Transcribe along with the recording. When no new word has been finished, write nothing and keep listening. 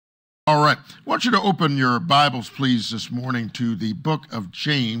All right. I want you to open your Bibles, please, this morning to the book of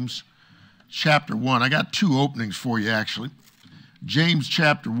James, chapter 1. I got two openings for you, actually. James,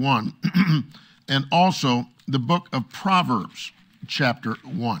 chapter 1, and also the book of Proverbs, chapter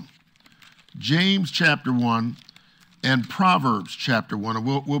 1. James, chapter 1, and Proverbs, chapter 1. And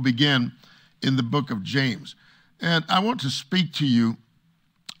we'll begin in the book of James. And I want to speak to you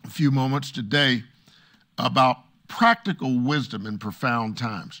a few moments today about practical wisdom in profound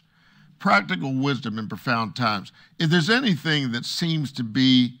times. Practical wisdom in profound times. If there's anything that seems to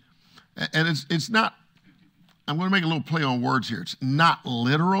be, and it's not, I'm going to make a little play on words here. It's not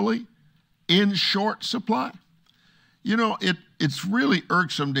literally in short supply. You know, it's really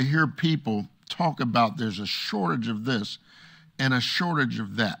irksome to hear people talk about there's a shortage of this and a shortage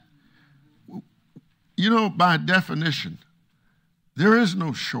of that. You know, by definition, there is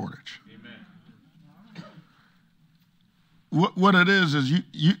no shortage. What it is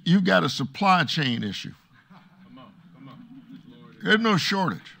you've got a supply chain issue. Come on. There's no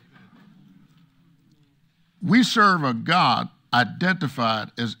shortage. We serve a God identified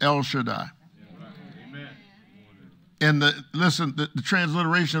as El Shaddai. Amen. And the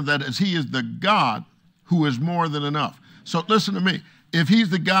transliteration of that is he is the God who is more than enough. So listen to me. If he's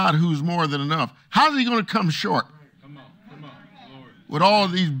the God who's more than enough, how's he going to come short? Come on, Lord. With all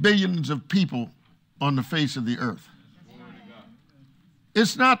of these billions of people on the face of the earth?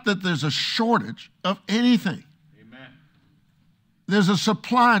 It's not that there's a shortage of anything. Amen. There's a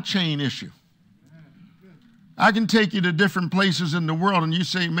supply chain issue. I can take you to different places in the world and you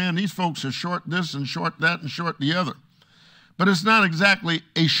say, man, these folks are short this and short that and short the other. But it's not exactly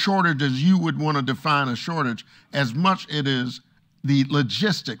a shortage as you would want to define a shortage, as much it is the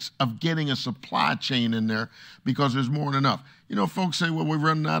logistics of getting a supply chain in there because there's more than enough. You know, folks say, well, we're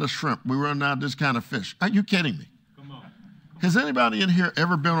running out of shrimp. We're running out of this kind of fish. Are you kidding me? Has anybody in here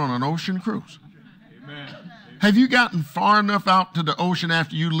ever been on an ocean cruise? Amen. Have you gotten far enough out to the ocean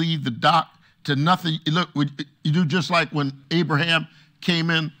after you leave the dock to nothing? Look, you do just like when Abraham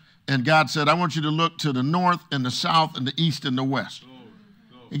came in and God said, I want you to look to the north and the south and the east and the west.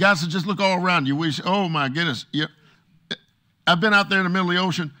 And God said, just look all around you. We say, oh my goodness. Yeah. I've been out there in the middle of the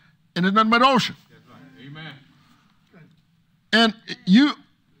ocean and there's nothing but ocean. That's right. Amen. And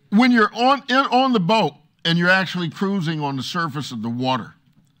when you're on the boat, and you're actually cruising on the surface of the water,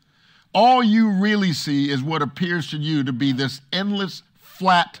 all you really see is what appears to you to be this endless,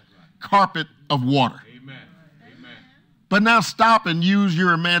 flat carpet of water. Amen. Amen. But now stop and use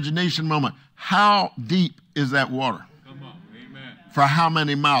your imagination moment. How deep is that water? Come on. Amen. For how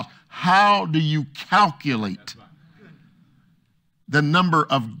many miles? How do you calculate the number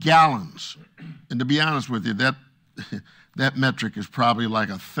of gallons? And to be honest with you, that metric is probably like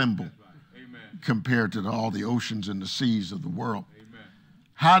a thimble compared to all the oceans and the seas of the world. Amen.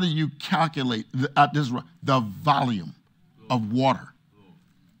 How do you calculate the volume of water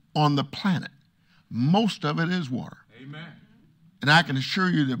on the planet? Most of it is water. Amen. And I can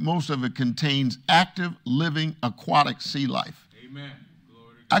assure you that most of it contains active, living, aquatic sea life. Amen.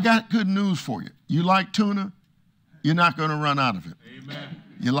 Glory to God. I got good news for you. You like tuna? You're not going to run out of it. Amen.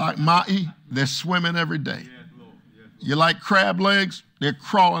 You like ma'i? They're swimming every day. You like crab legs? They're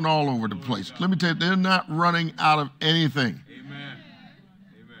crawling all over the place. Let me tell you, they're not running out of anything. Amen.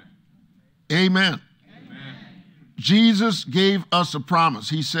 Amen. Amen. Jesus gave us a promise.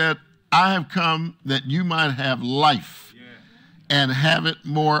 He said, I have come that you might have life and have it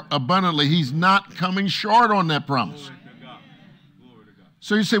more abundantly. He's not coming short on that promise. Glory to God. Glory to God.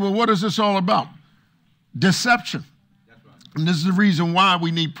 So you say, well, what is this all about? Deception. That's right. And this is the reason why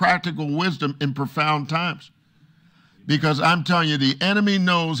we need practical wisdom in profound times. Because I'm telling you, the enemy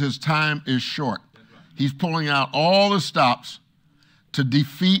knows his time is short. Right. He's pulling out all the stops to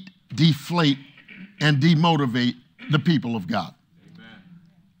defeat, deflate, and demotivate the people of God. Amen.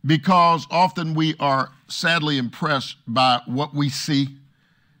 Because often we are sadly impressed by what we see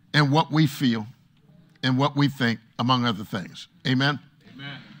and what we feel and what we think, among other things. Amen?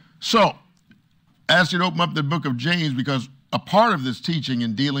 Amen. So, I ask you to open up the book of James, because a part of this teaching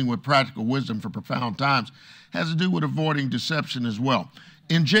in dealing with practical wisdom for profound times has to do with avoiding deception as well.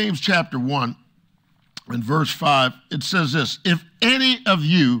 In James chapter 1 and verse 5, it says this, if any of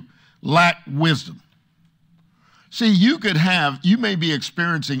you lack wisdom. See, you may be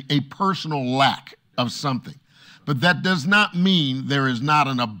experiencing a personal lack of something, but that does not mean there is not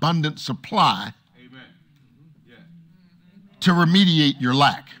an abundant supply. Amen. Yeah. To remediate your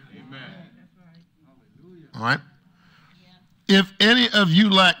lack. Amen. All right? If any of you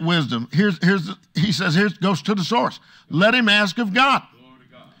lack wisdom, he says, here goes to the source. Let him ask of God. Glory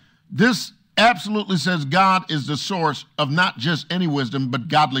to God. This absolutely says God is the source of not just any wisdom, but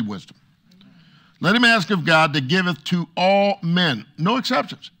godly wisdom. Let him ask of God that giveth to all men, no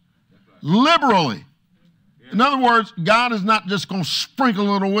exceptions, liberally. In other words, God is not just going to sprinkle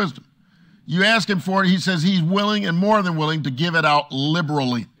a little wisdom. You ask him for it, he says he's willing and more than willing to give it out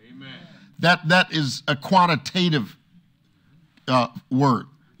liberally. Amen. That is a quantitative word,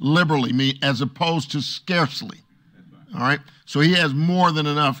 liberally, as opposed to scarcely. All right? So he has more than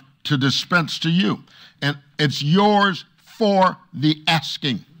enough to dispense to you. And it's yours for the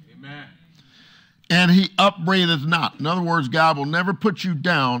asking. Amen. And he upbraideth not. In other words, God will never put you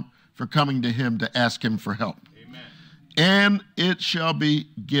down for coming to him to ask him for help. Amen. And it shall be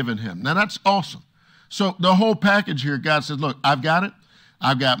given him. Now that's awesome. So the whole package here, God says, look, I've got it.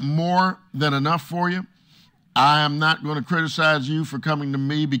 I've got more than enough for you. I am not going to criticize you for coming to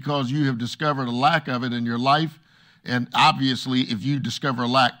me because you have discovered a lack of it in your life. And obviously, if you discover a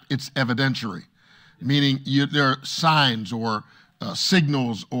lack, it's evidentiary, meaning there are signs or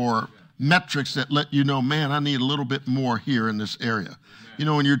signals or metrics that let you know, man, I need a little bit more here in this area. Amen. You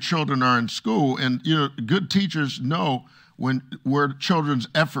know, when your children are in school, and good teachers know where children's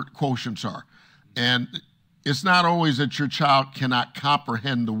effort quotients are. And it's not always that your child cannot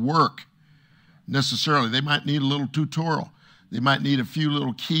comprehend the work necessarily. They might need a little tutorial. They might need a few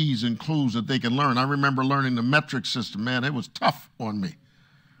little keys and clues that they can learn. I remember learning the metric system. Man, it was tough on me.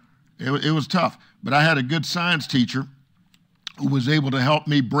 It was tough. But I had a good science teacher who was able to help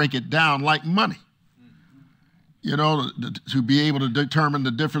me break it down like money. You know, to be able to determine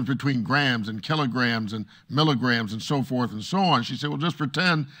the difference between grams and kilograms and milligrams and so forth and so on. She said, well, just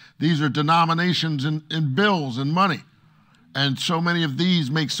pretend these are denominations in bills and money. And so many of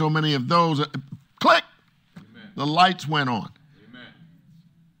these make so many of those. Click! Amen. The lights went on.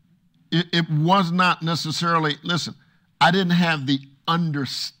 It was not necessarily, listen, I didn't have the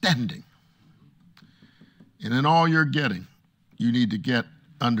understanding. And in all you're getting, you need to get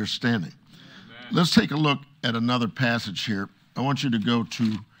understanding. Amen. Let's take a look at another passage here. I want you to go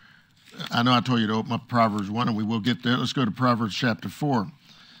to, I know I told you to open up Proverbs 1, and we will get there. Let's go to Proverbs chapter 4.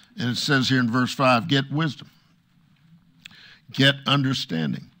 And it says here in verse 5, get wisdom, get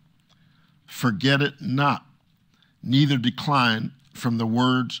understanding, forget it not, neither decline from the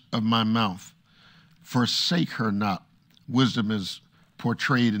words of my mouth. Forsake her not. Wisdom is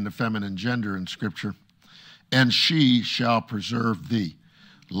portrayed in the feminine gender in Scripture. And she shall preserve thee.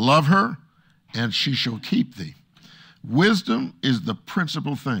 Love her, and she shall keep thee. Wisdom is the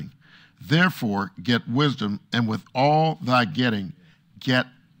principal thing. Therefore, get wisdom, and with all thy getting, get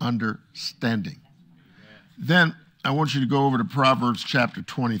understanding. Then I want you to go over to Proverbs chapter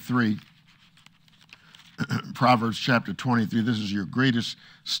 23. Proverbs chapter 23. This is your greatest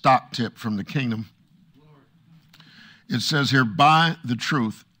stock tip from the kingdom. It says here, buy the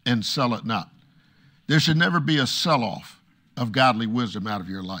truth and sell it not. There should never be a sell-off of godly wisdom out of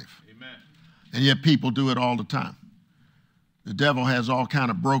your life. Amen. And yet people do it all the time. The devil has all kind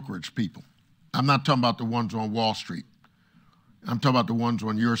of brokerage people. I'm not talking about the ones on Wall Street. I'm talking about the ones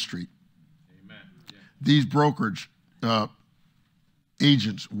on your street. Amen. Yeah. These brokerage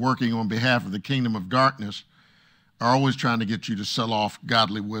agents working on behalf of the kingdom of darkness are always trying to get you to sell off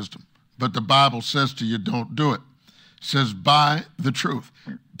godly wisdom. But the Bible says to you, don't do it. It says, buy the truth.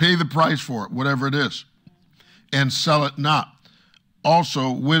 Pay the price for it, whatever it is, and sell it not.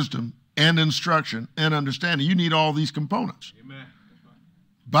 Also, wisdom and instruction and understanding. You need all these components. Amen.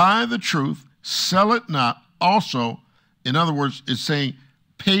 Buy the truth, sell it not. Also, in other words, it's saying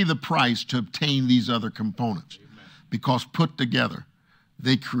pay the price to obtain these other components. Amen. Because put together,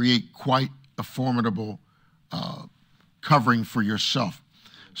 they create quite a formidable covering for yourself.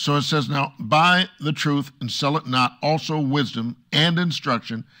 So it says, now, buy the truth and sell it not, also wisdom and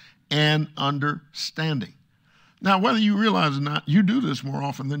instruction and understanding. Now, whether you realize or not, you do this more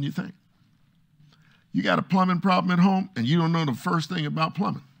often than you think. You got a plumbing problem at home, and you don't know the first thing about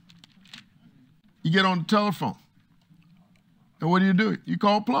plumbing. You get on the telephone, and what do? You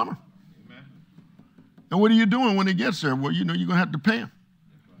call a plumber. Amen. And what are you doing when he gets there? Well, you know you're going to have to pay him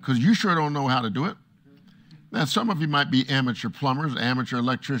because you sure don't know how to do it. Now, some of you might be amateur plumbers, amateur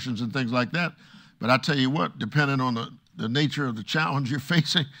electricians, and things like that. But I tell you what, depending on the nature of the challenge you're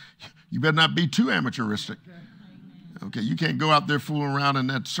facing, you better not be too amateuristic. Okay, you can't go out there fooling around in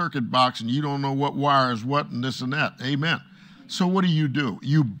that circuit box and you don't know what wire is what and this and that. Amen. So what do?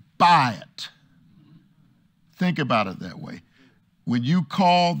 You buy it. Think about it that way. When you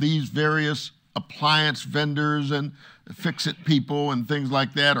call these various appliance vendors and fix-it people and things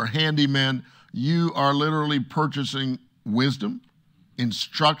like that, or handymen, you are literally purchasing wisdom,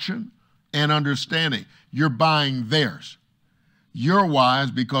 instruction, and understanding. You're buying theirs. You're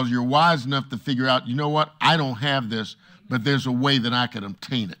wise because you're wise enough to figure out, you know what, I don't have this, but there's a way that I can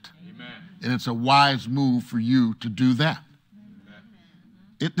obtain it. Amen. And it's a wise move for you to do that.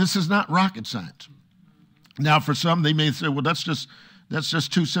 This is not rocket science. Now, for some, they may say, well, that's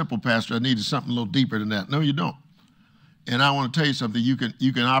just too simple, Pastor. I needed something a little deeper than that. No, you don't. And I want to tell you something. You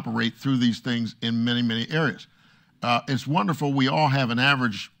can operate through these things in many, many areas. It's wonderful. We all have an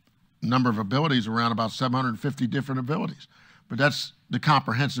average number of abilities, around about 750 different abilities. But that's the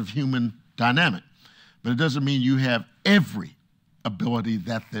comprehensive human dynamic. But it doesn't mean you have every ability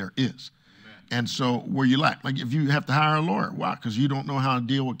that there is. Amen. And so where you lack, like if you have to hire a lawyer, why? Because you don't know how to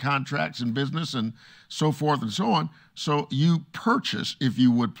deal with contracts and business and so forth and so on. So you purchase, if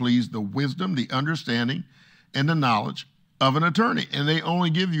you would please, the wisdom, the understanding, and the knowledge of an attorney. And they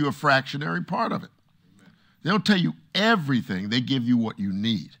only give you a fractionary part of it. Amen. They don't tell you everything. They give you what you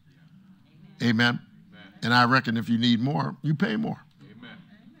need. Yeah. Amen. Amen. And I reckon if you need more, you pay more. Amen.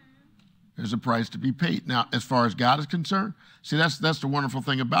 There's a price to be paid. Now, as far as God is concerned, see, that's the wonderful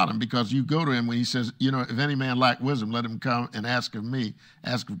thing about him, because you go to him when he says, you know, if any man lack wisdom, let him come and ask of me,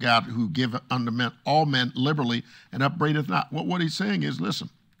 ask of God, who giveth unto men, all men liberally, and upbraideth not. What he's saying is,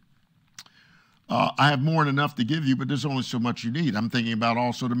 listen, I have more than enough to give you, but there's only so much you need. I'm thinking about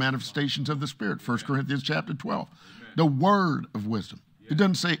also the manifestations of the Spirit, 1 Corinthians chapter 12. Amen. The word of wisdom. It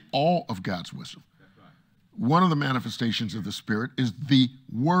doesn't say all of God's wisdom. One of the manifestations of the Spirit is the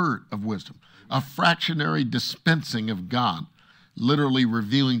word of wisdom, a fractionary dispensing of God, literally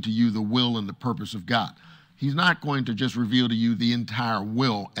revealing to you the will and the purpose of God. He's not going to just reveal to you the entire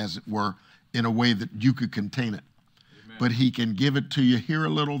will, as it were, in a way that you could contain it. Amen. But he can give it to you here a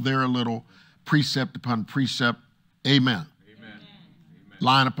little, there a little, precept upon precept. Amen. Amen.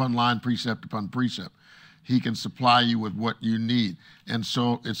 Line upon line, precept upon precept. He can supply you with what you need. And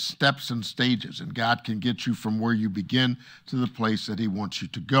so it's steps and stages, and God can get you from where you begin to the place that he wants you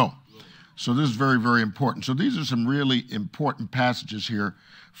to go. So this is very, very important. So these are some really important passages here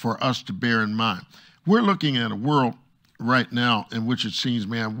for us to bear in mind. We're looking at a world right now in which it seems,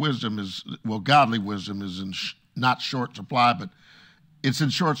 man, wisdom is, well, godly wisdom is in not short supply, but it's in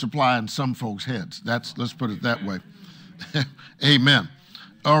short supply in some folks' heads. Let's put it that way. Amen.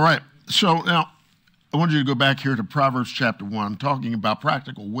 All right. So now, I want you to go back here to Proverbs chapter 1, talking about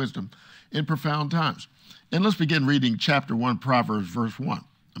practical wisdom in profound times. And let's begin reading chapter 1, Proverbs, verse 1.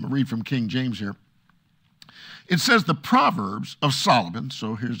 I'm going to read from King James here. It says, the Proverbs of Solomon,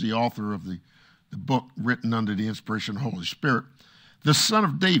 so here's the author of the book written under the inspiration of the Holy Spirit, the son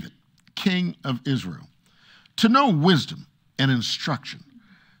of David, king of Israel, to know wisdom and instruction,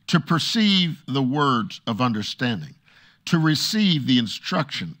 to perceive the words of understanding, to receive the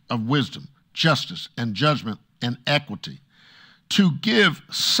instruction of wisdom, justice and judgment and equity, to give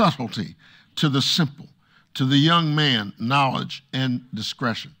subtlety to the simple, to the young man knowledge and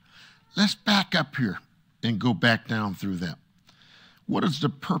discretion. Let's back up here and go back down through that. What is the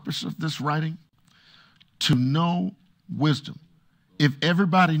purpose of this writing? To know wisdom. If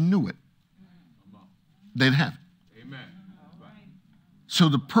everybody knew it, they'd have it. So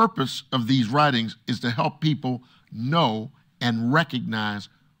the purpose of these writings is to help people know and recognize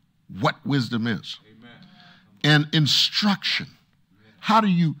what wisdom is. Amen. And instruction. How do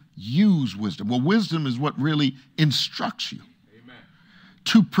you use wisdom? Well, wisdom is what really instructs you. Amen.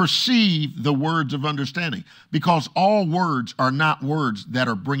 To perceive the words of understanding, because all words are not words that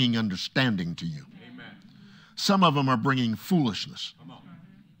are bringing understanding to you. Amen. Some of them are bringing foolishness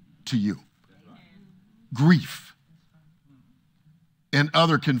to you, grief, and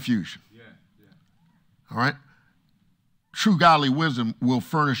other confusion. Yeah, yeah. All right? True godly wisdom will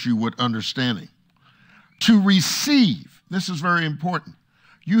furnish you with understanding. To receive, this is very important.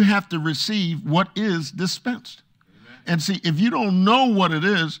 You have to receive what is dispensed. Amen. And see, if you don't know what it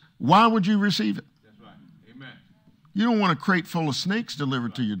is, why would you receive it? That's right. Amen. You don't want a crate full of snakes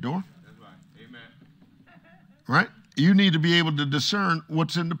delivered to your door. That's right. Amen. Right? You need to be able to discern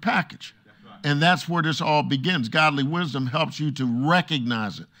what's in the package. And that's where this all begins. Godly wisdom helps you to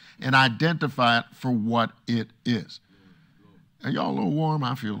recognize it and identify it for what it is. Are y'all a little warm?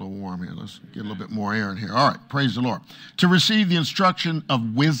 I feel a little warm here. Let's get a little bit more air in here. All right, praise the Lord. To receive the instruction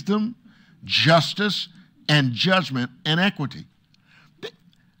of wisdom, justice, and judgment and equity.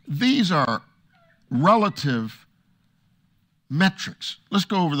 These are relative metrics. Let's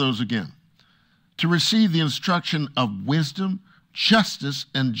go over those again. To receive the instruction of wisdom, justice,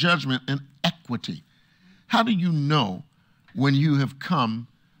 and judgment and equity. How do you know when you have come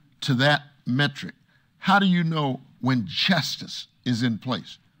to that metric? How do you know when justice is in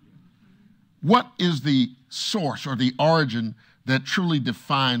place? What is the source or the origin that truly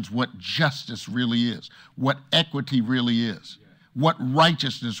defines what justice really is, what equity really is, what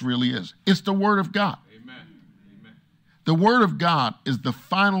righteousness really is? It's the Word of God. Amen. Amen. The Word of God is the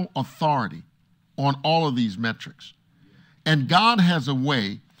final authority on all of these metrics. And God has a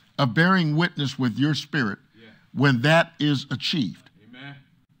way of bearing witness with your spirit when that is achieved. Amen.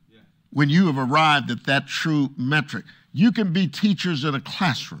 Yeah. When you have arrived at that true metric. You can be teachers in a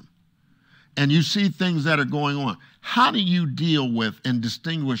classroom and you see things that are going on. How do you deal with and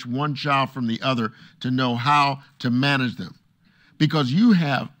distinguish one child from the other to know how to manage them? Because you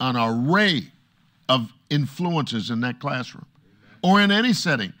have an array of influences in that classroom. Amen. Or in any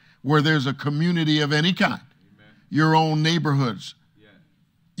setting where there's a community of any kind. Amen. Your own neighborhoods,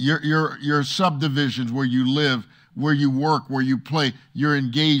 your subdivisions where you live, where you work, where you play, you're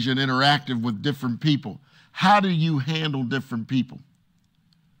engaged and interactive with different people. How do you handle different people?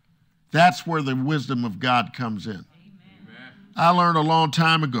 That's where the wisdom of God comes in. Amen. I learned a long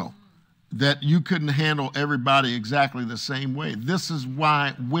time ago that you couldn't handle everybody exactly the same way. This is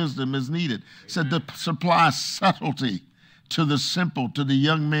why wisdom is needed. It said to supply subtlety to the simple, to the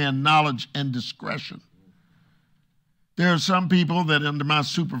young man, knowledge and discretion. There are some people that under my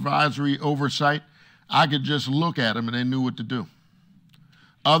supervisory oversight, I could just look at them and they knew what to do.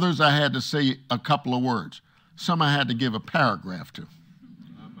 Others, I had to say a couple of words. Some I had to give a paragraph to.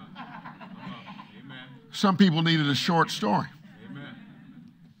 Some people needed a short story.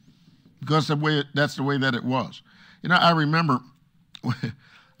 Because that's the way that it was. You know, I remember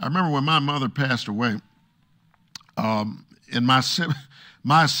when my mother passed away, and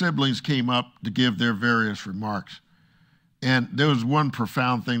my siblings came up to give their various remarks. And there was one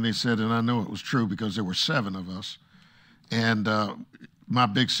profound thing they said, and I know it was true because there were 7 of us. And my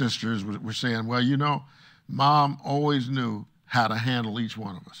big sisters were saying, well, you know, Mom always knew how to handle each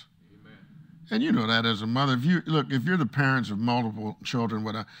one of us. Amen. And you know that as a mother. If you're the parents of multiple children,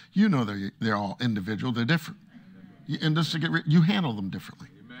 you know they're all individual. They're different. And just to you handle them differently.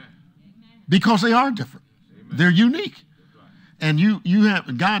 Amen. Because they are different. Amen. They're unique. And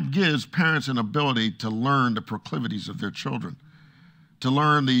God gives parents an ability to learn the proclivities of their children, to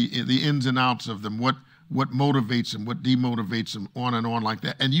learn the ins and outs of them, what motivates them, what demotivates them, on and on like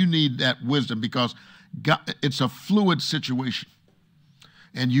that. And you need that wisdom because it's a fluid situation.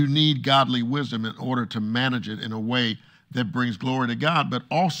 And you need godly wisdom in order to manage it in a way that brings glory to God, but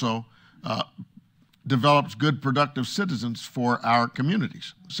also develops good, productive citizens for our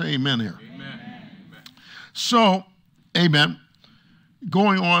communities. Say amen here. Amen. So, amen.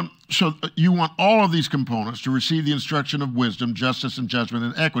 Going on, so you want all of these components to receive the instruction of wisdom, justice, and judgment,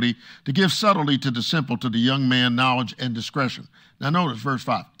 and equity, to give subtlety to the simple, to the young man, knowledge and discretion. Now notice verse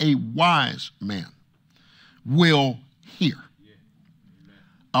 5. A wise man will hear.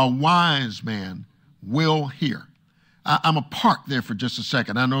 A wise man will hear. I'm going to park there for just a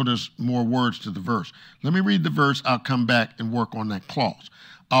second. I know there's more words to the verse. Let me read the verse. I'll come back and work on that clause.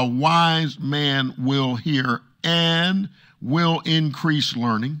 A wise man will hear and will increase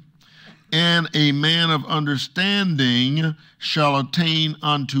learning, and a man of understanding shall attain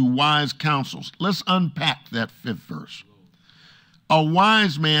unto wise counsels. Let's unpack that 5th verse. A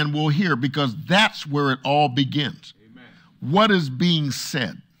wise man will hear, because that's where it all begins. Amen. What is being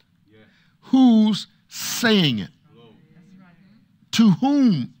said? Yeah. Who's saying it? To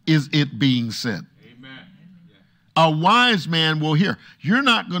whom is it being said? A wise man will hear. You're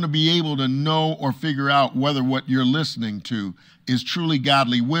not going to be able to know or figure out whether what you're listening to is truly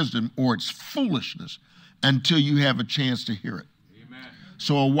godly wisdom or it's foolishness until you have a chance to hear it. Amen.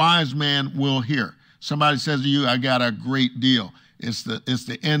 So a wise man will hear. Somebody says to you, I got a great deal. It's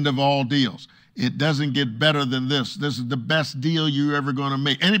the end of all deals. It doesn't get better than this. This is the best deal you're ever going to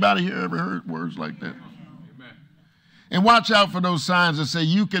make. Anybody here ever heard words like that? Amen. And watch out for those signs that say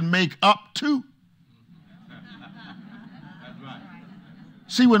you can make up to.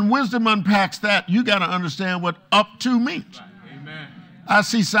 See, when wisdom unpacks that, you got to understand what up to means. Amen. I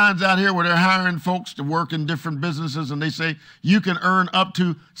see signs out here where they're hiring folks to work in different businesses, and they say you can earn up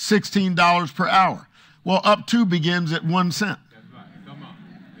to $16 per hour. Well, up to begins at 1 cent. That's right. Come on.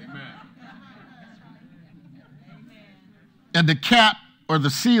 Amen. And the cap or the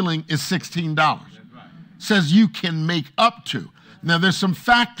ceiling is $16. That's right. Says you can make up to. Now, there's some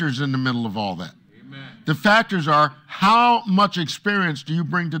factors in the middle of all that. The factors are, how much experience do you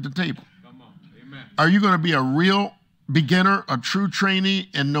bring to the table? Come on. Amen. Are you going to be a real beginner, a true trainee,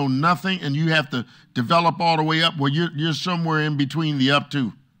 and know nothing, and you have to develop all the way up? Well, you're somewhere in between the up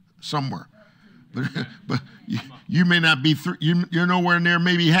to, somewhere. But you may not be, you're nowhere near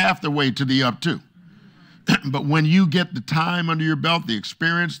maybe half the way to the up to. But when you get the time under your belt, the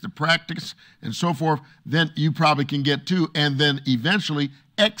experience, the practice, and so forth, then you probably can get to, and then eventually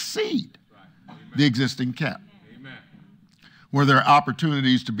exceed the existing cap. Amen. Where there are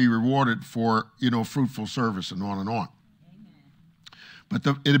opportunities to be rewarded for, fruitful service and on and on. But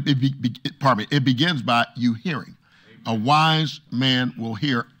it begins by you hearing. Amen. A wise man will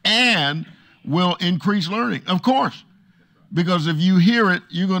hear and will increase learning, of course. Because if you hear it,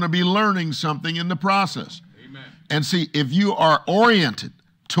 you're going to be learning something in the process. Amen. And see, if you are oriented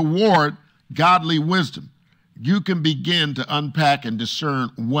toward godly wisdom, you can begin to unpack and discern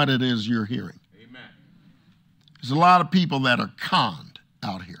what it is you're hearing. Amen. There's a lot of people that are conned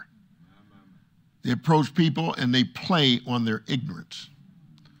out here. They approach people and they play on their ignorance.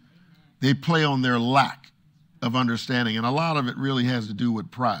 They play on their lack of understanding, and a lot of it really has to do with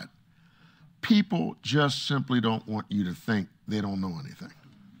pride. People just simply don't want you to think they don't know anything.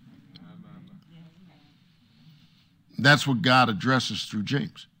 That's what God addresses through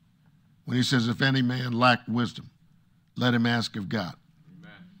James when he says, if any man lack wisdom, let him ask of God.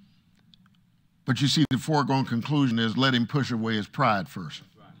 Amen. But you see, the foregone conclusion is let him push away his pride first.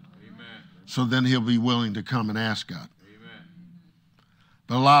 Right. So then he'll be willing to come and ask God.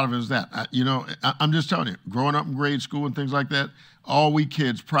 But a lot of it is that. I'm just telling you, growing up in grade school and things like that, all we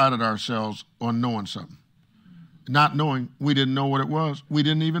kids prided ourselves on knowing something. Not knowing, we didn't know what it was. We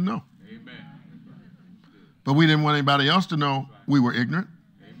didn't even know. Amen. But we didn't want anybody else to know we were ignorant.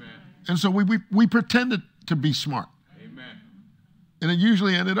 Amen. And so we pretended to be smart. Amen. And it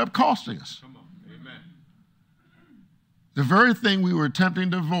usually ended up costing us. Come on. Amen. The very thing we were attempting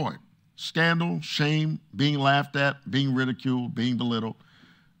to avoid, scandal, shame, being laughed at, being ridiculed, being belittled,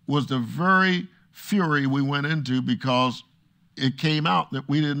 was the very fury we went into because it came out that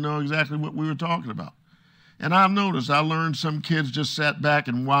we didn't know exactly what we were talking about. And I've noticed, I learned some kids just sat back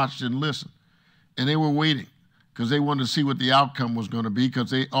and watched and listened. And they were waiting because they wanted to see what the outcome was going to be because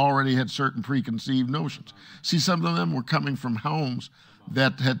they already had certain preconceived notions. See, some of them were coming from homes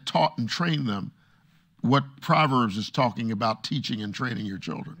that had taught and trained them what Proverbs is talking about, teaching and training your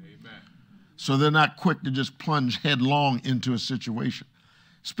children. Amen. So they're not quick to just plunge headlong into a situation,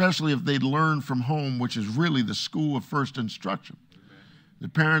 especially if they learn from home, which is really the school of first instruction. Amen. The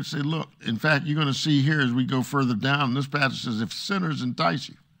parents say, look, in fact, you're going to see here as we go further down, this passage says, if sinners entice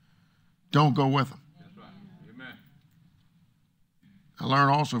you, don't go with them. That's right. Amen. I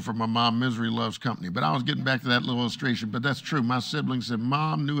learned also from my mom, misery loves company. But I was getting back to that little illustration, but that's true. My siblings said,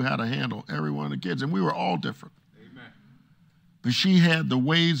 Mom knew how to handle every one of the kids, and we were all different. Amen. But she had the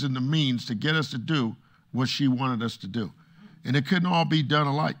ways and the means to get us to do what she wanted us to do. And it couldn't all be done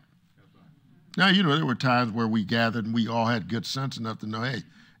alike. Now, there were times where we gathered and we all had good sense enough to know, hey,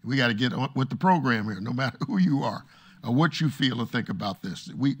 we got to get on with the program here, no matter who you are or what you feel or think about this.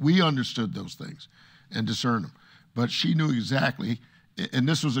 We understood those things and discerned them. But she knew exactly, and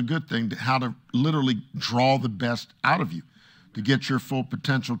this was a good thing, how to literally draw the best out of you to get your full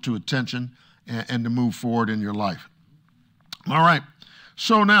potential to attention and to move forward in your life. All right.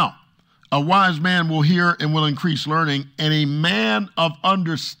 So now, a wise man will hear and will increase learning, and a man of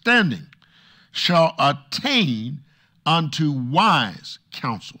understanding shall attain unto wise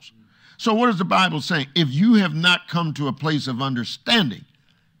counsels. So what is the Bible saying? If you have not come to a place of understanding,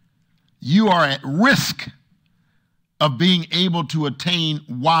 you are at risk of being able to attain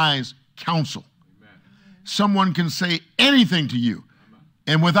wise counsel. Amen. Someone can say anything to you,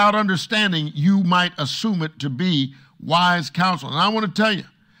 and without understanding, you might assume it to be wise counsel. And I want to tell you,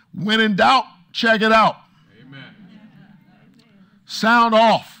 when in doubt, check it out. Amen. Sound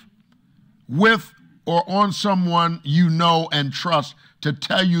off with or on someone you know and trust to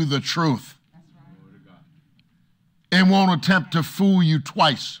tell you the truth. That's right. And won't attempt to fool you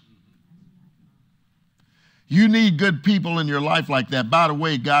twice. You need good people in your life like that. By the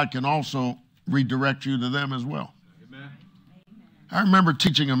way, God can also redirect you to them as well. Amen. I remember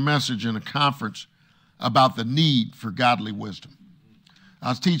teaching a message in a conference about the need for godly wisdom. I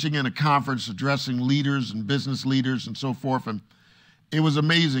was teaching in a conference addressing leaders and business leaders and so forth, and it was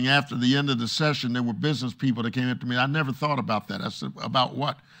amazing. After the end of the session, there were business people that came up to me. I never thought about that. I said, about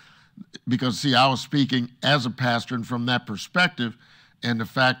what? Because, see, I was speaking as a pastor and from that perspective and the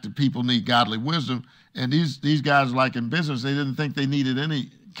fact that people need godly wisdom. And these guys, like in business, they didn't think they needed any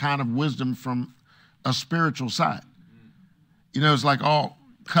kind of wisdom from a spiritual side. It's like all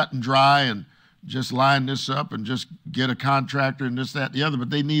cut and dry and just line this up and just get a contractor and this, that, and the other.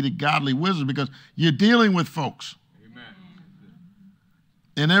 But they needed godly wisdom because you're dealing with folks. Amen.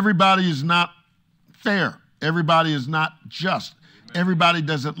 And everybody is not fair. Everybody is not just. Amen. Everybody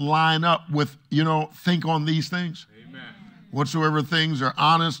doesn't line up with, think on these things. Amen. Whatsoever things are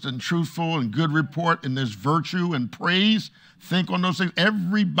honest and truthful and good report and there's virtue and praise, think on those things.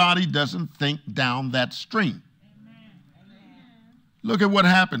 Everybody doesn't think down that stream. Look at what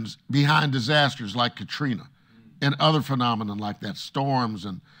happens behind disasters like Katrina and other phenomena like that, storms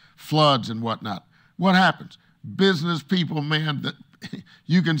and floods and whatnot. What happens? Business people, man,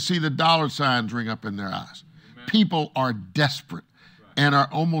 you can see the dollar signs ring up in their eyes. Amen. People are desperate and are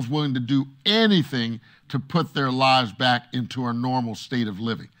almost willing to do anything to put their lives back into a normal state of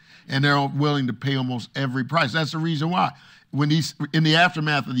living. And they're willing to pay almost every price. That's the reason why. In the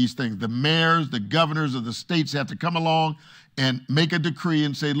aftermath of these things, the mayors, the governors of the states have to come along and make a decree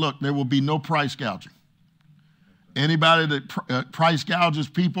and say, look, there will be no price gouging. Anybody that price gouges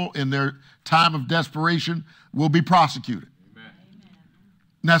people in their time of desperation will be prosecuted. Amen.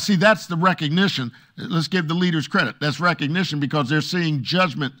 Now, see, that's the recognition. Let's give the leaders credit. That's recognition because they're seeing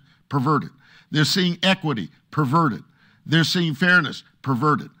judgment perverted. They're seeing equity perverted. They're seeing fairness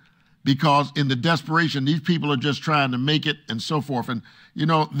perverted. Because in the desperation, these people are just trying to make it and so forth. And, you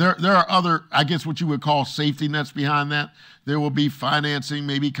know, there are other, I guess what you would call safety nets behind that. There will be financing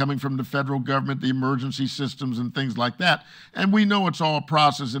maybe coming from the federal government, the emergency systems and things like that. And we know it's all a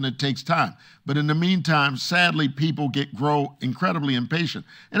process and it takes time. But in the meantime, sadly, people grow incredibly impatient.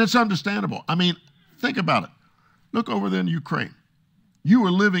 And it's understandable. I mean, think about it. Look over there in Ukraine. You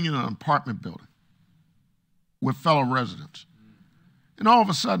were living in an apartment building with fellow residents. And all of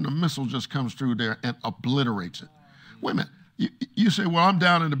a sudden, a missile just comes through there and obliterates it. Wait a minute. You say, well, I'm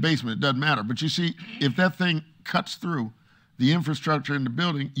down in the basement. It doesn't matter. But you see, if that thing cuts through the infrastructure in the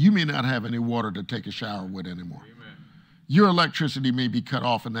building, you may not have any water to take a shower with anymore. Amen. Your electricity may be cut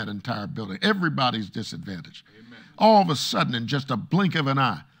off in that entire building. Everybody's disadvantaged. Amen. All of a sudden, in just a blink of an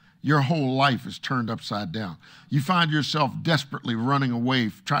eye, your whole life is turned upside down. You find yourself desperately running away,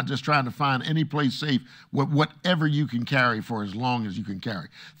 just trying to find any place safe with whatever you can carry for as long as you can carry.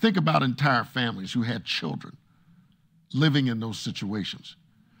 Think about entire families who had children living in those situations.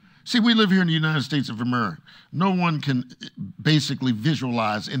 See, we live here in the United States of America. No one can basically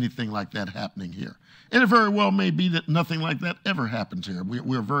visualize anything like that happening here. And it very well may be that nothing like that ever happens here.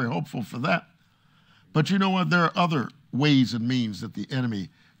 We're very hopeful for that. But you know what? There are other ways and means that the enemy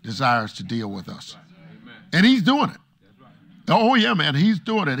desires to deal with us. Amen. And he's doing it. Right. Oh, yeah, man, he's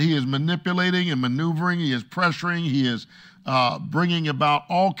doing it. He is manipulating and maneuvering. He is pressuring. He is bringing about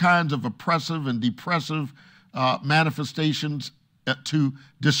all kinds of oppressive and depressive manifestations to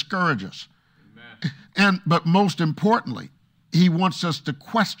discourage us. But most importantly, he wants us to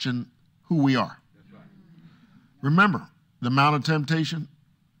question who we are. That's right. Remember the Mount of Temptation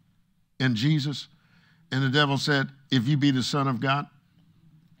and Jesus, and the devil said, if you be the Son of God.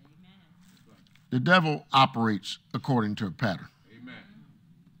 The devil operates according to a pattern.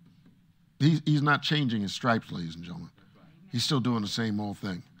 Amen. He's not changing his stripes, ladies and gentlemen. Right. He's still doing the same old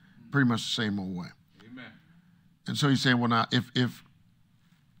thing, pretty much the same old way. Amen. And so he's saying, well, now,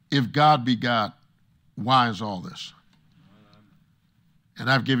 if God be God, why is all this? And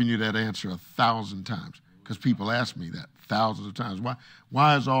I've given you that answer 1,000 times because people ask me that thousands of times.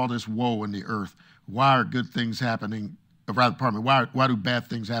 Why is all this woe in the earth? Why are good things happening? Rather, pardon me, why do bad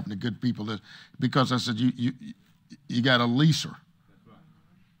things happen to good people? Because I said, you got a leaser. That's right.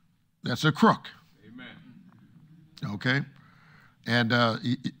 That's a crook. Amen. Okay? And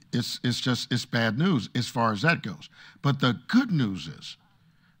it's bad news as far as that goes. But the good news is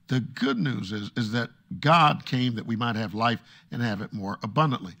that God came that we might have life and have it more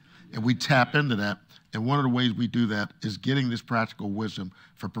abundantly. And we tap into that. And one of the ways we do that is getting this practical wisdom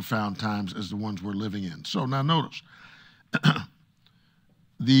for profound times as the ones we're living in. So now notice.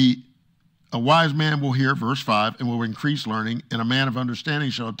 A wise man will hear, verse 5, and will increase learning, and a man of understanding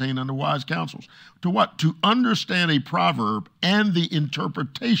shall attain unto wise counsels. To what? To understand a proverb and the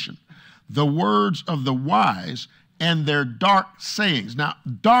interpretation, the words of the wise and their dark sayings. Now,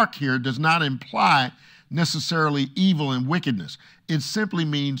 dark here does not imply necessarily evil and wickedness. It simply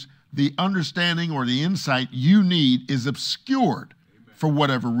means the understanding or the insight you need is obscured for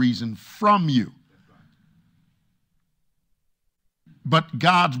whatever reason from you. But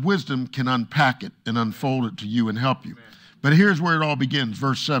God's wisdom can unpack it and unfold it to you and help you. Amen. But here's where it all begins,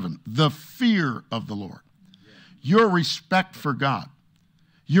 verse 7. The fear of the Lord, your respect for God,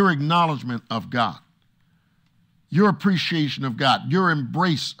 your acknowledgement of God, your appreciation of God, your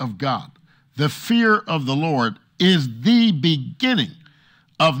embrace of God. The fear of the Lord is the beginning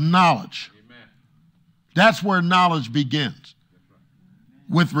of knowledge. Amen. That's where knowledge begins.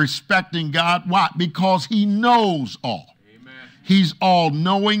 With respecting God. Why? Because he knows all. He's all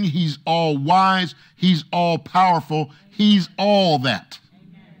knowing, he's all wise, he's all powerful, he's all that.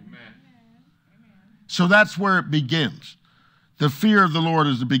 Amen. So that's where it begins. The fear of the Lord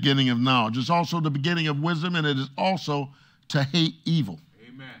is the beginning of knowledge. It's also the beginning of wisdom, and it is also to hate evil.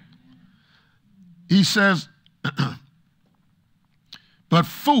 Amen. He says, but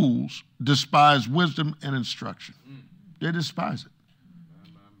fools despise wisdom and instruction. They despise it.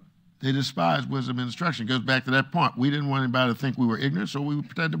 They despised wisdom and instruction. It goes back to that point. We didn't want anybody to think we were ignorant, so we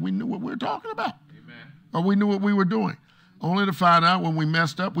pretended we knew what we were talking about. Amen. Or we knew what we were doing, only to find out when we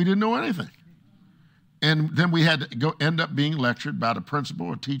messed up, we didn't know anything. And then we had to end up being lectured by the principal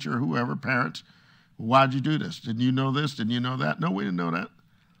or teacher or whoever, parents. Why'd you do this? Didn't you know this? Didn't you know that? No, we didn't know that.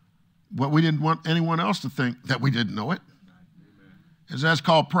 But we didn't want anyone else to think that we didn't know it. Amen. That's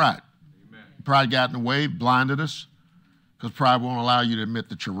called pride. Amen. Pride got in the way, blinded us, because pride won't allow you to admit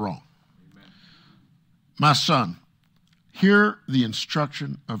that you're wrong. Amen. My son, hear the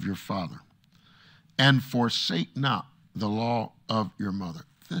instruction of your father, and forsake not the law of your mother.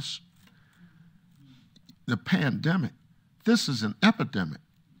 The pandemic, this is an epidemic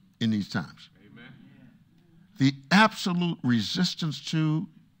in these times. Amen. The absolute resistance to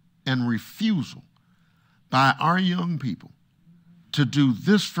and refusal by our young people to do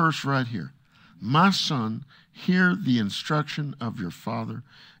this verse right here. My son, hear the instruction of your father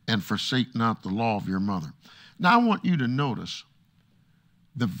and forsake not the law of your mother. Now I want you to notice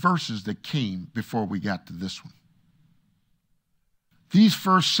the verses that came before we got to this one. These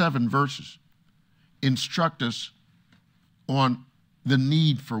first 7 verses instruct us on the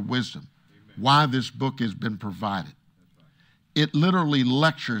need for wisdom, why this book has been provided. It literally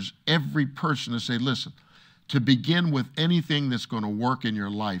lectures every person to say, listen, to begin with anything that's going to work in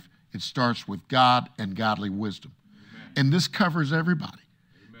your life, it starts with God and godly wisdom. Amen. And this covers everybody.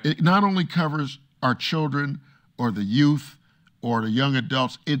 Amen. It not only covers our children or the youth or the young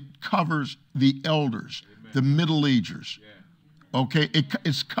adults, it covers the elders, Amen. The middle-agers. Yeah. Okay,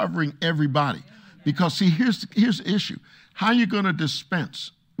 it's covering everybody. Because, see, here's the issue. How are you going to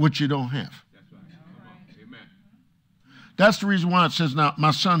dispense what you don't have? That's right. Come on. Amen. That's the reason why it says, now,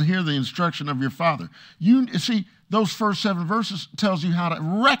 my son, hear the instruction of your father. You see, those first 7 verses tells you how to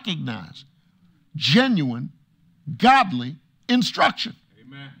recognize genuine, godly instruction.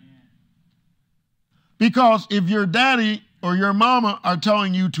 Amen. Because if your daddy or your mama are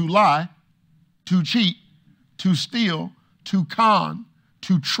telling you to lie, to cheat, to steal, to con,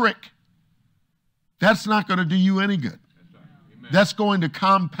 to trick, that's not going to do you any good. That's right. That's going to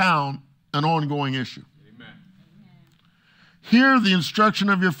compound an ongoing issue. Amen. Hear the instruction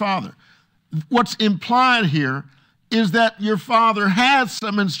of your father. What's implied here is that your father has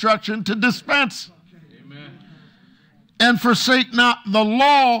some instruction to dispense. Amen. And forsake not the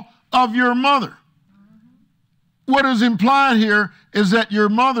law of your mother. What is implied here is that your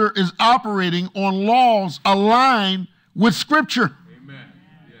mother is operating on laws aligned with Scripture.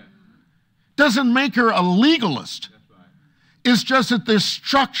 Doesn't make her a legalist. Right. It's just that there's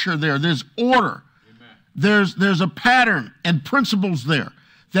structure there, there's order. Amen. There's a pattern and principles there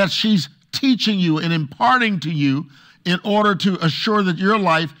that she's teaching you and imparting to you in order to assure that your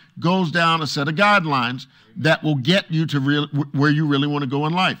life goes down a set of guidelines that will get you to where you really want to go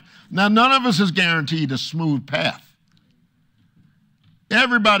in life. Now, none of us is guaranteed a smooth path.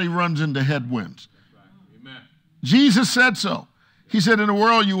 Everybody runs into headwinds. Right. Amen. Jesus said so. He said, in the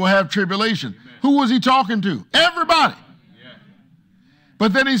world you will have tribulation. Amen. Who was he talking to? Everybody. Yeah.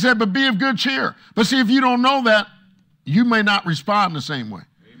 But then he said, but be of good cheer. But see, if you don't know that, you may not respond the same way.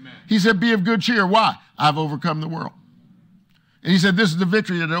 Amen. He said, be of good cheer. Why? I've overcome the world. And he said, this is the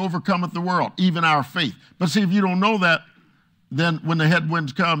victory that overcometh the world, even our faith. But see, if you don't know that, then when the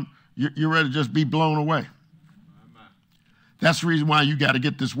headwinds come, you're ready to just be blown away. Amen. That's the reason why you got to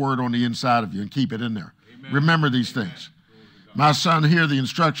get this word on the inside of you and keep it in there. Amen. Remember these Amen. Things. My son, hear the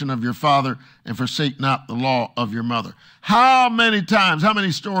instruction of your father and forsake not the law of your mother. How many times, how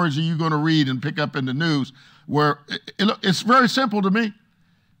many stories are you going to read and pick up in the news where it's very simple to me.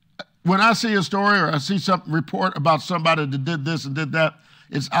 When I see a story or I see some report about somebody that did this and did that,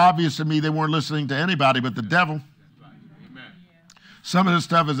 it's obvious to me they weren't listening to anybody but the devil. Right. Amen. Some of this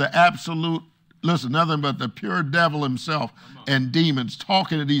stuff is an absolute, listen, nothing but the pure devil himself and demons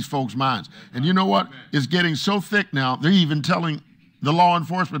talking to these folks' minds. And you know what? It's getting so thick now, they're even telling the law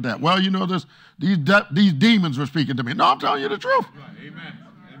enforcement that. Well, you know this, these demons were speaking to me. No, I'm telling you the truth. Right. Amen.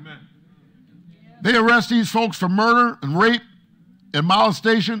 Amen. They arrest these folks for murder and rape and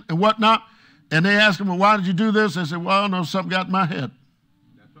molestation and whatnot. And they ask them, well, why did you do this? They say, well, no, something got in my head.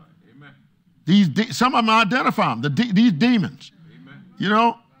 That's right. Amen. Some of them identify them, these demons. Amen. You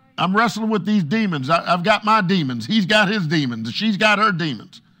know, I'm wrestling with these demons. I've got my demons. He's got his demons. She's got her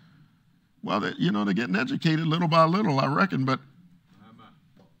demons. Well, they're getting educated little by little, I reckon, but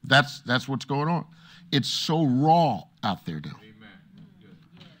that's what's going on. It's so raw out there now.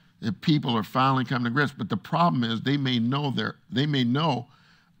 That people are finally coming to grips. But the problem is they may know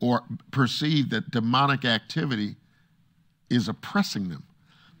or perceive that demonic activity is oppressing them,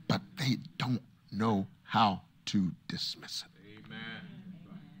 but they don't know how to dismiss it. Amen.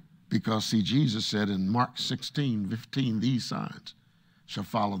 Because, see, Jesus said in Mark 16:15, these signs shall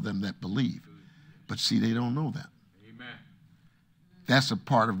follow them that believe. But, see, they don't know that. Amen. That's a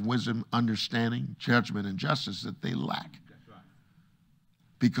part of wisdom, understanding, judgment, and justice that they lack. That's right.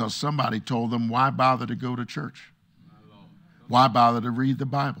 Because somebody told them, why bother to go to church? Why bother to read the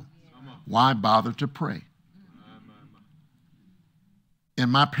Bible? Why bother to pray?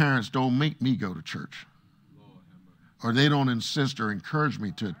 And my parents don't make me go to church. Or they don't insist or encourage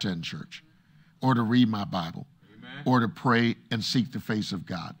me to attend church or to read my Bible. Amen. Or to pray and seek the face of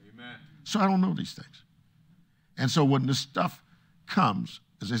God. Amen. So I don't know these things. And so when the stuff comes,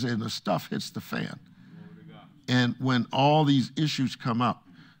 as they say, the stuff hits the fan. And when all these issues come up,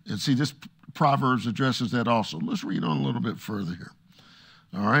 and see, this Proverbs addresses that also. Let's read on a little bit further here.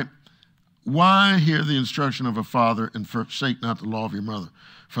 All right. Why hear the instruction of a father and forsake not the law of your mother?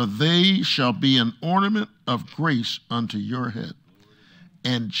 For they shall be an ornament of grace unto your head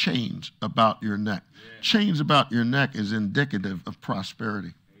and chains about your neck. Yeah. Chains about your neck is indicative of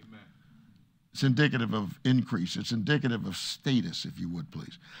prosperity. Amen. It's indicative of increase. It's indicative of status, if you would,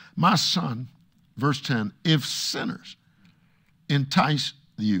 please. My son, verse 10, if sinners entice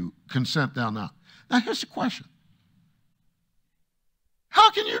you, consent thou not. Now, here's the question. How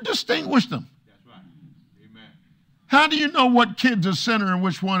can you distinguish them? That's right. Amen. How do you know what kid's a sinner and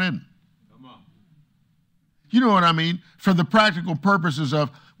which one isn't? Come on. You know what I mean? For the practical purposes of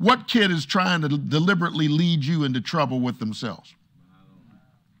what kid is trying to deliberately lead you into trouble with themselves,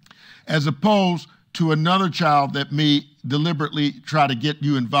 as opposed to another child that may deliberately try to get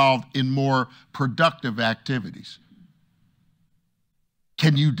you involved in more productive activities.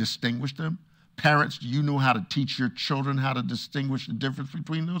 Can you distinguish them? Parents, do you know how to teach your children how to distinguish the difference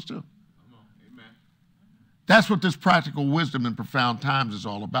between those two? Amen. That's what this practical wisdom in profound times is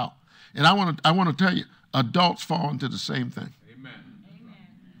all about. And I want to tell you, adults fall into the same thing. Amen.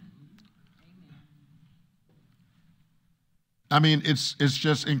 I mean, it's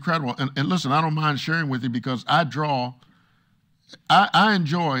just incredible. And listen, I don't mind sharing with you because I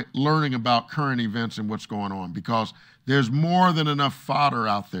enjoy learning about current events and what's going on because there's more than enough fodder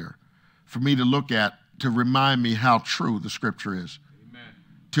out there for me to look at to remind me how true the scripture is. Amen.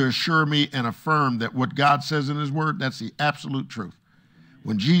 To assure me and affirm that what God says in his word, that's the absolute truth.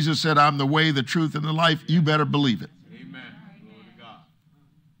 When Jesus said, I'm the way, the truth, and the life, you better believe it. Amen. Glory to God.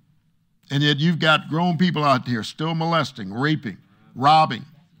 And yet you've got grown people out here still molesting, raping, robbing,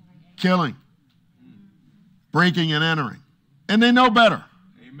 killing, breaking and entering. And they know better.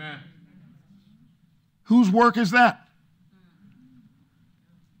 Amen. Whose work is that?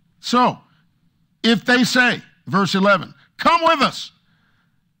 So, if they say, verse 11, come with us.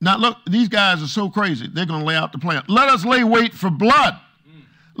 Now, look, these guys are so crazy. They're going to lay out the plan. Let us lay wait for blood.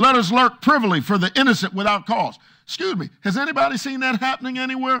 Let us lurk privily for the innocent without cause. Excuse me, has anybody seen that happening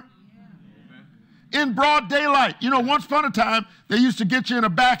anywhere? Yeah. In broad daylight. You know, once upon a time, they used to get you in a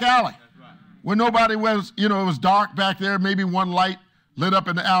back alley where nobody was, you know, it was dark back there, maybe one light lit up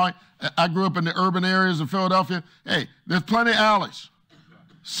in the alley. I grew up in the urban areas of Philadelphia. Hey, there's plenty of alleys.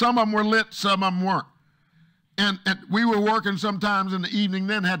 Some of them were lit, some of them weren't. And we were working sometimes in the evening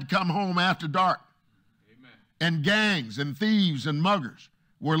then, had to come home after dark. Amen. And gangs and thieves and muggers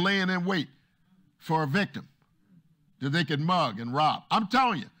were laying in wait for a victim that they could mug and rob. I'm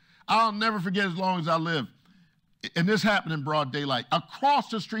telling you, I'll never forget as long as I live. And this happened in broad daylight, across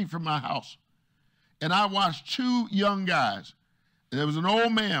the street from my house. And I watched two young guys. There was an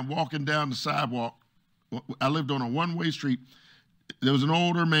old man walking down the sidewalk. I lived on a one-way street. There was an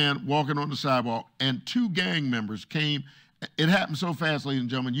older man walking on the sidewalk, and two gang members came. It happened so fast, ladies and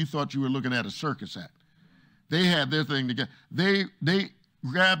gentlemen, you thought you were looking at a circus act. They had their thing together. They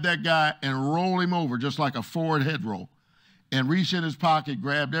grabbed that guy and rolled him over just like a forward head roll and reached in his pocket,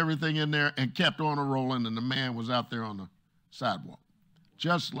 grabbed everything in there, and kept on rolling, and the man was out there on the sidewalk.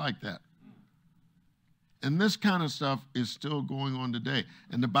 Just like that. And this kind of stuff is still going on today.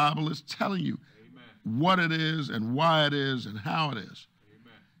 And the Bible is telling you what it is and why it is and how it is.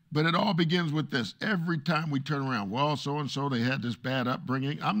 Amen. But it all begins with this. Every time we turn around, well, so-and-so, they had this bad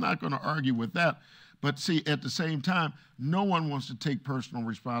upbringing. I'm not going to argue with that. But see, at the same time, no one wants to take personal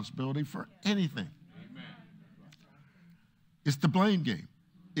responsibility for anything. Amen. It's the blame game.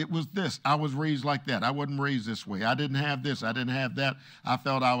 It was this. I was raised like that. I wasn't raised this way. I didn't have this. I didn't have that. I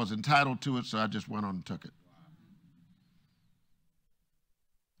felt I was entitled to it, so I just went on and took it.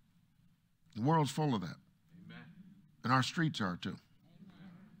 The world's full of that. Amen. And our streets are too.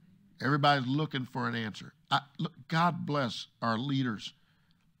 Amen. Everybody's looking for an answer. Look, God bless our leaders,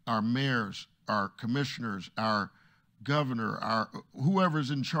 our mayors, our commissioners, our governor, our whoever's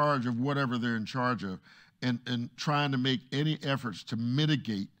in charge of whatever they're in charge of, and trying to make any efforts to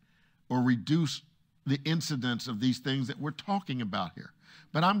mitigate or reduce the incidence of these things that we're talking about here.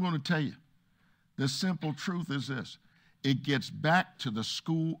 But I'm going to tell you, the simple truth is this. It gets back to the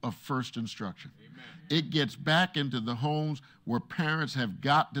school of first instruction. Amen. It gets back into the homes where parents have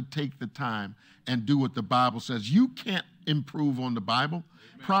got to take the time and do what the Bible says. You can't improve on the Bible.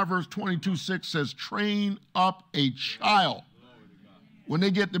 Amen. Proverbs 22:6 says, train up a child. When they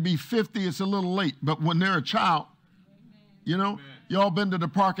get to be 50, it's a little late. But when they're a child, you know, you all been to the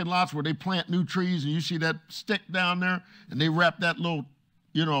parking lots where they plant new trees and you see that stick down there and they wrap that little,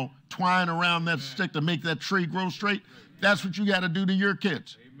 you know, twine around that stick to make that tree grow straight. That's what you got to do to your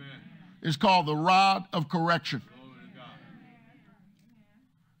kids. Amen. It's called the rod of correction.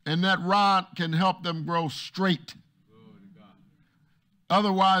 And that rod can help them grow straight.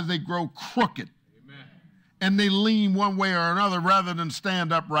 Otherwise, they grow crooked. Amen. And they lean one way or another rather than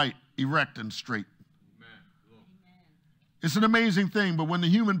stand upright, erect, and straight. Amen. It's an amazing thing, but when the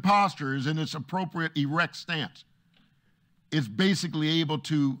human posture is in its appropriate erect stance, it's basically able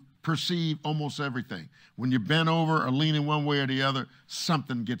to perceive almost everything. When you're bent over or leaning one way or the other,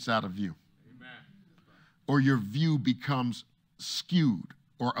 something gets out of view. Amen. Or your view becomes skewed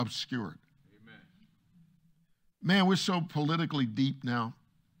or obscured. Amen. Man, we're so politically deep now,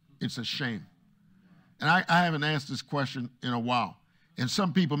 it's a shame. And I haven't asked this question in a while. And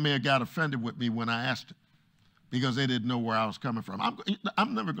some people may have got offended with me when I asked it because they didn't know where I was coming from.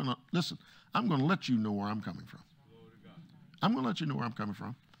 I'm never going to, listen, I'm going to let you know where I'm coming from. I'm going to let you know where I'm coming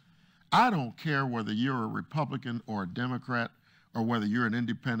from. I don't care whether you're a Republican or a Democrat or whether you're an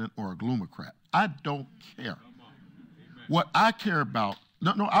independent or a gloomocrat. I don't care. What I care about,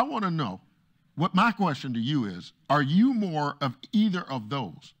 I want to know, what my question to you is, are you more of either of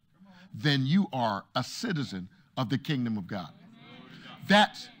those than you are a citizen of the kingdom of God?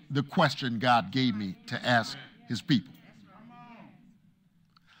 That's the question God gave me to ask his people.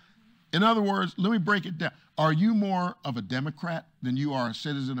 In other words, let me break it down. Are you more of a Democrat than you are a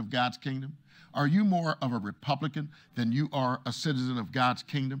citizen of God's kingdom? Are you more of a Republican than you are a citizen of God's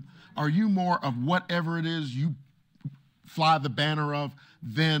kingdom? Are you more of whatever it is you fly the banner of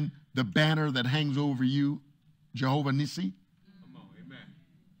than the banner that hangs over you, Jehovah Nissi? Come on, amen.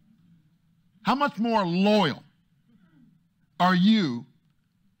 How much more loyal are you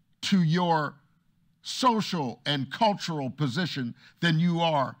to your social and cultural position than you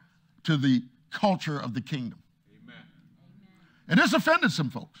are to the culture of the kingdom? Amen. And this offended some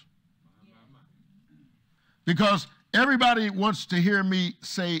folks because everybody wants to hear me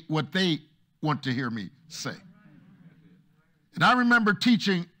say what they want to hear me say. And I remember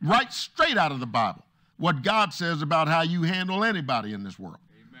teaching right straight out of the Bible what God says about how you handle anybody in this world,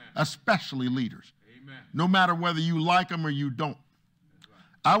 amen, especially leaders, amen, no matter whether you like them or you don't.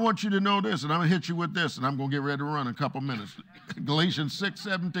 I want you to know this, and I'm going to hit you with this, and I'm going to get ready to run in a couple minutes. Galatians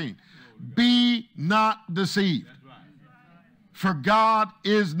 6:17. Be not deceived, for God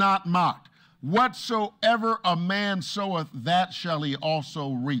is not mocked. Whatsoever a man soweth, that shall he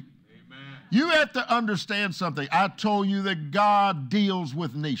also reap. Amen. You have to understand something. I told you that God deals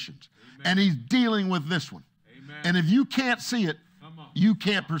with nations, amen, and he's dealing with this one. Amen. And if you can't see it, you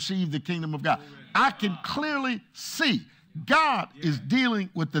can't perceive the kingdom of God. I can clearly see God is dealing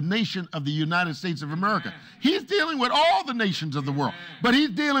with the nation of the United States of America. He's dealing with all the nations of the world, but he's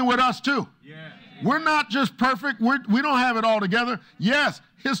dealing with us too. We're not just perfect. We don't have it all together. Yes,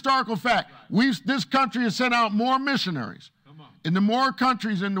 historical fact. This country has sent out more missionaries in the more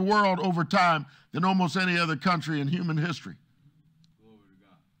countries in the world over time than almost any other country in human history.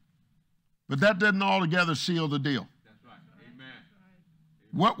 But that doesn't altogether seal the deal. That's right. Amen.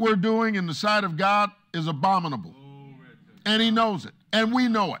 What we're doing in the sight of God is abominable. And he knows it, and we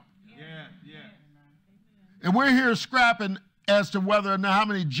know it. Yeah, yeah. And we're here scrapping as to whether or not how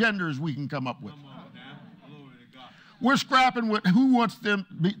many genders we can come up with. We're scrapping with who wants them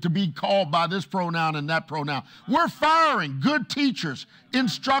to be called by this pronoun and that pronoun. We're firing good teachers,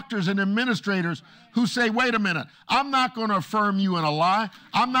 instructors, and administrators who say, wait a minute, I'm not going to affirm you in a lie.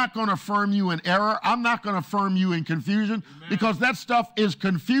 I'm not going to affirm you in error. I'm not going to affirm you in confusion, because that stuff is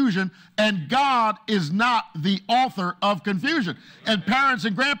confusion, and God is not the author of confusion. And parents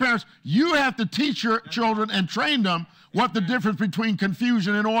and grandparents, you have to teach your children and train them what the difference between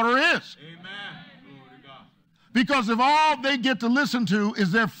confusion and order is. Amen. Because if all they get to listen to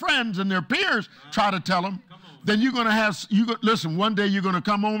is their friends and their peers try to tell them, then you're going to have, listen, one day you're going to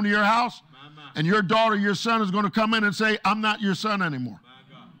come home to your house and your daughter, your son is going to come in and say, I'm not your son anymore.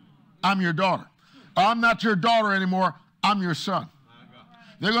 I'm your daughter. Or, I'm not your daughter anymore. I'm your son.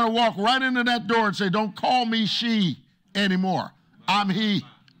 They're going to walk right into that door and say, don't call me she anymore. I'm he.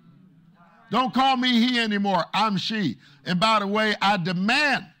 Don't call me he anymore. I'm she. And by the way, I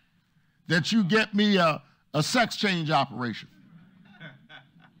demand that you get me a sex change operation.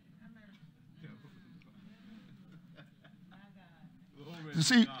 You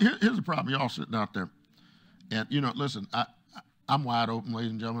see, here's the problem. You're all sitting out there. And, you know, listen, I'm wide open,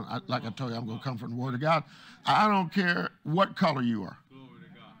 ladies and gentlemen. Like I told you, I'm going to come from the Word of God. I don't care what color you are.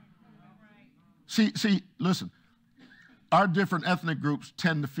 See, listen, our different ethnic groups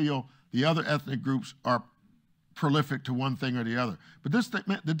tend to feel the other ethnic groups are prolific to one thing or the other. But this thing,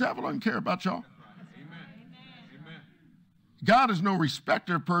 man, the devil doesn't care about y'all. God is no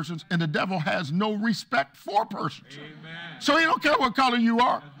respecter of persons, and the devil has no respect for persons. Amen. So he don't care what color you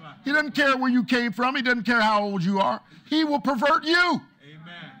are. Right. He doesn't care where you came from. He doesn't care how old you are. He will pervert you. Amen.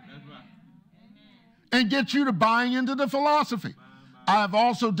 That's right. And get you to buying into the philosophy. I have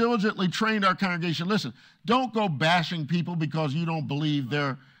also diligently trained our congregation. Listen, don't go bashing people because you don't believe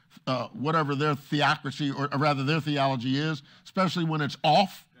their whatever their theocracy or rather their theology is, especially when it's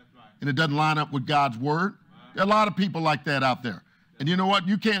off and it doesn't line up with God's word. There are a lot of people like that out there. And you know what?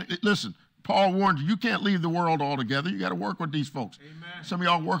 You can't, listen, Paul warned you, you can't leave the world altogether. You got to work with these folks. Amen. Some of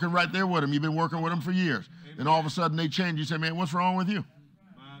y'all working right there with them. You've been working with them for years. Amen. And all of a sudden they change. You say, man, what's wrong with you?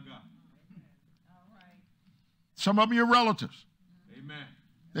 My God. All right. Some of them are your relatives. Amen.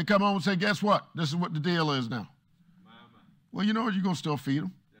 They come home and say, guess what? This is what the deal is now. Well, you know what? You're going to still feed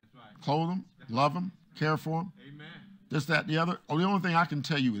them, clothe them, love them, care for them. Amen. This, that, and the other. Oh, the only thing I can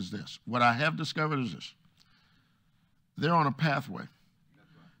tell you is this. What I have discovered is this. They're on a pathway.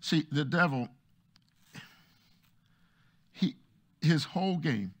 See, the devil, his whole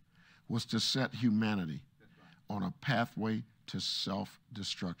game was to set humanity on a pathway to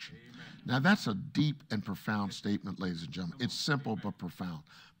self-destruction. Now, that's a deep and profound statement, ladies and gentlemen. It's simple but profound.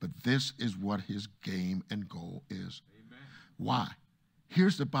 But this is what his game and goal is. Why?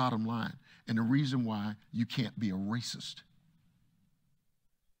 Here's the bottom line, and the reason why you can't be a racist.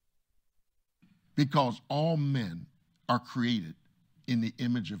 Because all men are created in the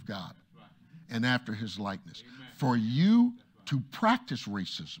image of God and after his likeness. Amen. For you to practice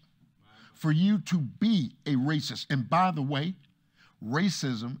racism, for you to be a racist, and by the way,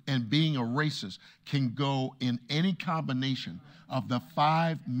 racism and being a racist can go in any combination of the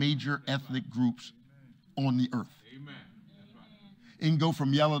 5 major ethnic groups on the earth. Amen. It can go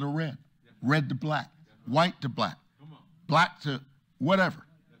from yellow to red, red to black, white to black, black to whatever.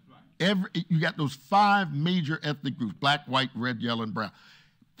 You got those 5 major ethnic groups, black, white, red, yellow, and brown.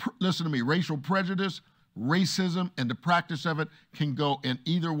 Listen to me, racial prejudice, racism, and the practice of it can go in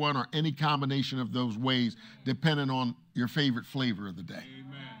either one or any combination of those ways, depending on your favorite flavor of the day.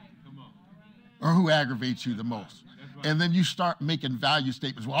 Amen. Come on. Or who aggravates you the most. Right. And then you start making value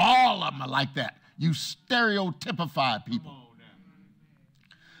statements. Well, all of them are like that. You stereotypify people.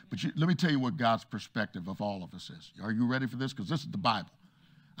 But let me tell you what God's perspective of all of us is. Are you ready for this? Because this is the Bible.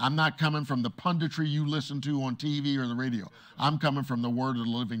 I'm not coming from the punditry you listen to on TV or the radio. I'm coming from the word of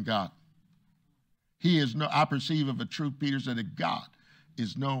the living God. He is no, I perceive of a truth, Peter said, that God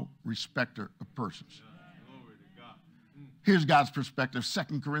is no respecter of persons. Here's God's perspective,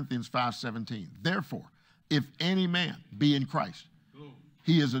 2 Corinthians 5:17. Therefore, if any man be in Christ,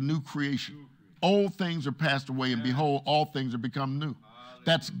 he is a new creation. Old things are passed away, and behold, all things are become new.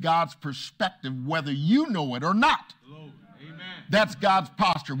 That's God's perspective, whether you know it or not. That's God's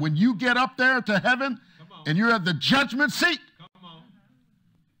posture. When you get up there to heaven and you're at the judgment seat,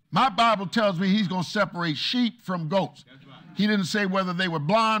 my Bible tells me he's going to separate sheep from goats. He didn't say whether they were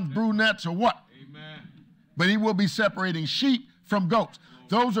blonde, brunettes, or what. But he will be separating sheep from goats.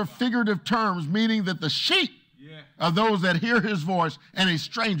 Those are figurative terms, meaning that the sheep are those that hear his voice, and a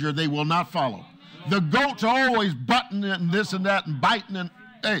stranger they will not follow. The goats are always butting and this and that and biting and,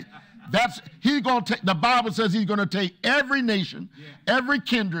 hey, he's going to take, the Bible says he's going to take every nation, every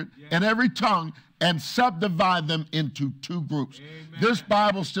kindred, and every tongue and subdivide them into 2 groups. Amen. This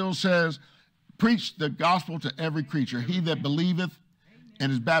Bible still says, preach the gospel to every creature. He that believeth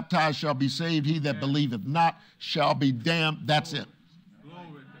and is baptized shall be saved. He that believeth not shall be damned. That's it.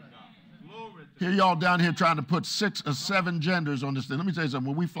 Here y'all down here trying to put 6 or 7 genders on this thing. Let me tell you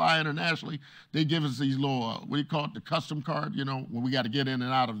something. When we fly internationally, they give us these little, what do you call it, the custom card, you know, when we got to get in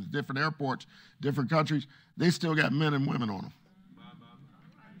and out of the different airports, different countries. They still got men and women on them.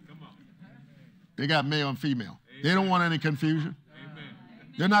 They got male and female. Amen. They don't want any confusion. Amen.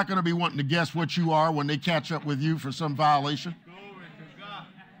 They're not going to be wanting to guess what you are when they catch up with you for some violation. Glory to God.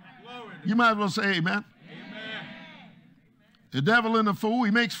 Glory to you might as well say amen. Amen. The devil and the fool,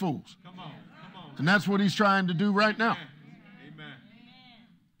 he makes fools. Come on. And that's what he's trying to do right now. Amen.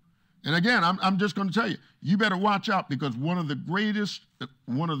 And again, I'm just going to tell you, you better watch out, because one of the greatest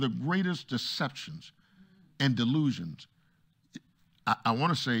deceptions and delusions, I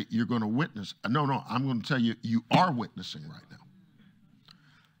want to say you're going to witness. No, I'm going to tell you, you are witnessing right now.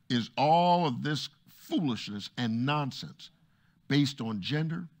 Is all of this foolishness and nonsense based on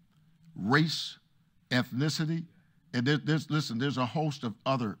gender, race, ethnicity, and there's a host of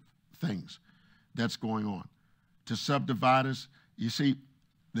other things that's going on to subdivide us. You see,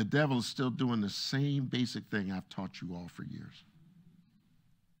 the devil is still doing the same basic thing I've taught you all for years.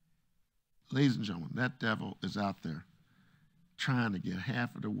 Ladies and gentlemen, that devil is out there trying to get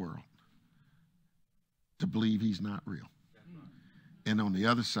half of the world to believe he's not real. And on the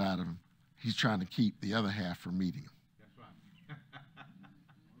other side of him, he's trying to keep the other half from meeting him.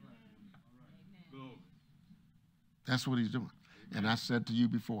 That's what he's doing. And I said to you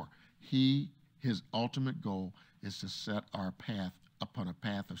before, his ultimate goal is to set our path upon a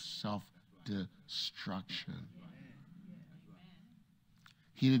path of self-destruction.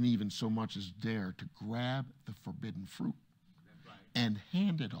 He didn't even so much as dare to grab the forbidden fruit and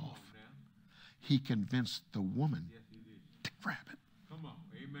hand it off. He convinced the woman to grab it. Come on,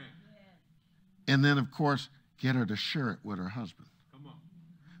 amen. And then, of course, get her to share it with her husband,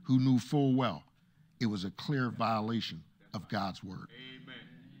 who knew full well it was a clear violation of God's word. Amen.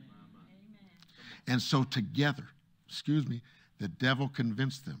 And so together, the devil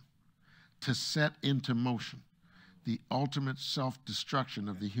convinced them to set into motion the ultimate self-destruction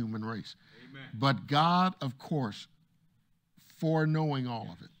of the human race. Amen. But God, of course, foreknowing all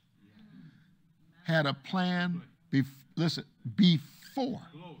of it, had a plan, before.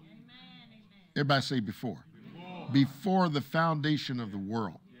 Everybody say before. Before the foundation of the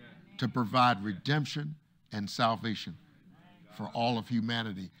world, to provide redemption and salvation for all of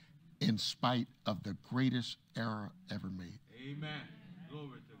humanity in spite of the greatest error ever made. Amen.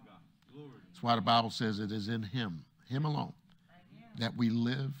 Glory to God. Glory. That's why the Bible says it is in him alone, that we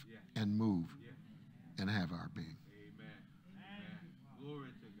live and move and have our being. Amen. Glory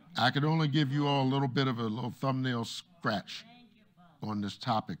to God. I could only give you all a little bit of a little thumbnail scratch on this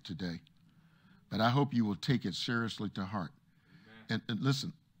topic today, but I hope you will take it seriously to heart. And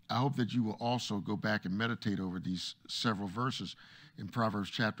listen, I hope that you will also go back and meditate over these several verses in Proverbs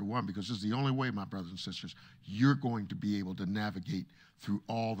chapter 1, because this is the only way, my brothers and sisters, you're going to be able to navigate through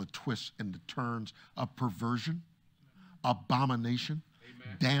all the twists and the turns of perversion, abomination,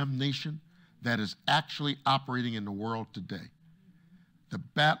 damnation that is actually operating in the world today.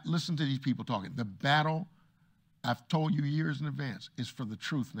 Listen to these people talking. The battle, I've told you years in advance, is for the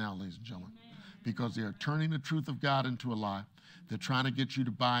truth now, ladies and gentlemen, because they are turning the truth of God into a lie. They're trying to get you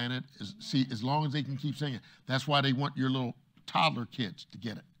to buy in it. See, as long as they can keep saying it. That's why they want your little toddler kids to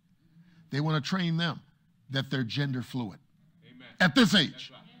get it. They want to train them that they're gender fluid. Amen. At this age.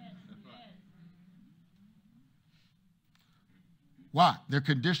 That's right. That's right. Why? They're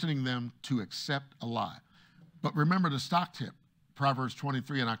conditioning them to accept a lie. But remember the stock tip, Proverbs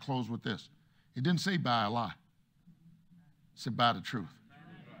 23, and I close with this. It didn't say buy a lie. It said buy the truth.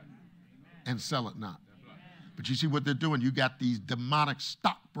 And sell it not. But you see what they're doing? You got these demonic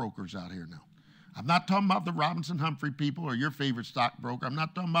stockbrokers out here now. I'm not talking about the Robinson Humphrey people or your favorite stockbroker. I'm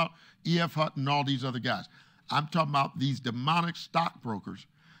not talking about E.F. Hutton and all these other guys. I'm talking about these demonic stockbrokers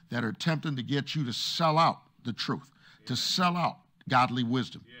that are attempting to get you to sell out the truth, to sell out godly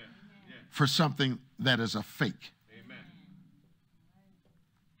wisdom for something that is a fake,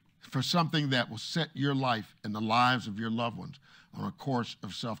 for something that will set your life and the lives of your loved ones on a course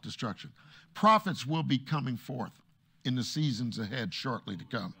of self-destruction. Prophets will be coming forth in the seasons ahead shortly to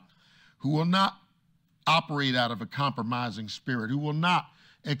come, who will not operate out of a compromising spirit, who will not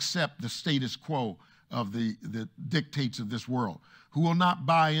accept the status quo of the dictates of this world, who will not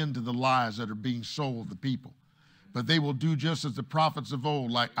buy into the lies that are being sold to people. But they will do just as the prophets of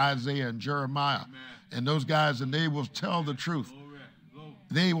old, like Isaiah and Jeremiah, and those guys, and they will tell the truth.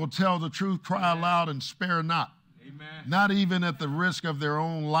 They will tell the truth, cry aloud, and spare not. Not even at the risk of their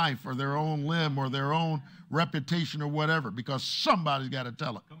own life or their own limb or their own reputation or whatever, because somebody's got to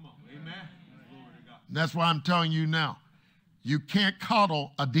tell it. Come on. Amen. Glory to God. And that's why I'm telling you now, you can't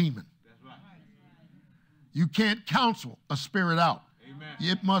coddle a demon. That's right. You can't counsel a spirit out. Amen.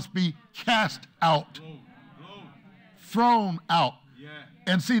 It must be cast out, Glory. Glory. thrown out. Yeah.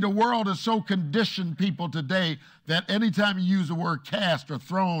 And see, the world has so conditioned people today that anytime you use the word cast or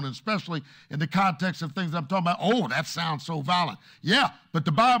thrown, especially in the context of things I'm talking about, oh, that sounds so violent. Yeah, but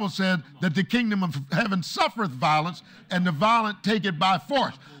the Bible said that the kingdom of heaven suffereth violence, and the violent take it by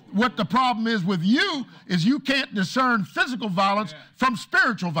force. What the problem is with you is you can't discern physical violence from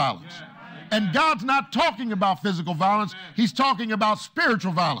spiritual violence. And God's not talking about physical violence. He's talking about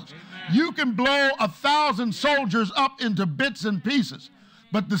spiritual violence. You can blow 1,000 soldiers up into bits and pieces,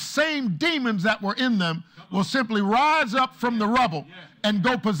 But the same demons that were in them will simply rise up from the rubble and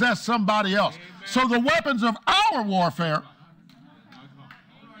go possess somebody else. So the weapons of our warfare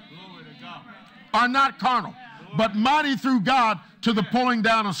are not carnal, but mighty through God to the pulling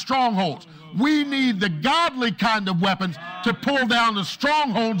down of strongholds. We need the godly kind of weapons to pull down the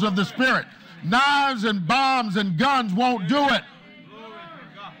strongholds of the spirit. Knives and bombs and guns won't do it.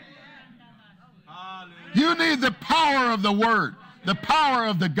 You need the power of the word, the power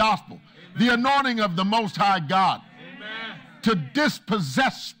of the gospel, the anointing of the Most High God to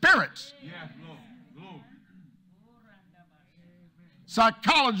dispossess spirits.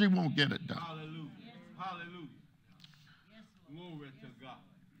 Psychology won't get it done. Hallelujah. Glory to God.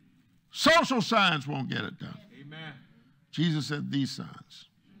 Social science won't get it done. Amen. Jesus said these signs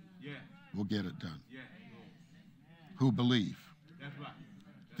will get it done. Who believe. That's right.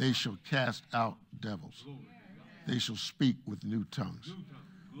 They shall cast out devils. They shall speak with new tongues.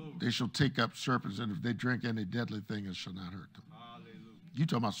 They shall take up serpents, and if they drink any deadly thing, it shall not hurt them. Hallelujah. You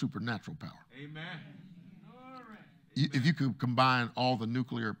talking about supernatural power. Amen. If you could combine all the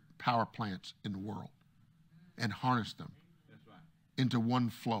nuclear power plants in the world and harness them into one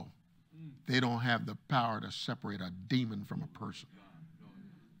flow, they don't have the power to separate a demon from a person.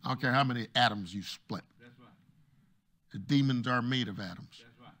 I don't care how many atoms you split. The demons are made of atoms.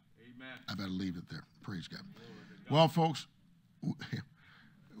 I better leave it there. Praise God. Well, folks,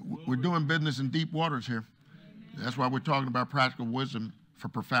 we're doing business in deep waters here. That's why we're talking about practical wisdom for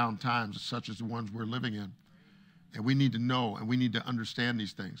profound times such as the ones we're living in. And we need to know and we need to understand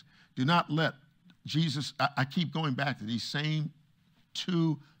these things. Do not let Jesus, I keep going back to these same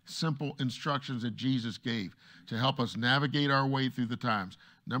two simple instructions that Jesus gave to help us navigate our way through the times.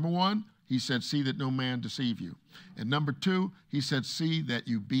 Number one, he said, see that no man deceive you. And number two, he said, see that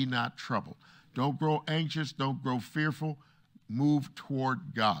you be not troubled. Don't grow anxious, don't grow fearful, move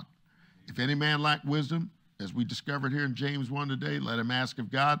toward God. If any man lack wisdom, as we discovered here in James 1 today, let him ask of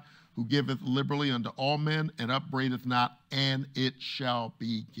God, who giveth liberally unto all men and upbraideth not, and it shall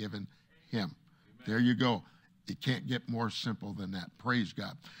be given him. Amen. There you go. It can't get more simple than that. Praise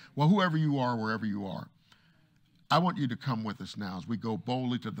God. Well, whoever you are, wherever you are, I want you to come with us now as we go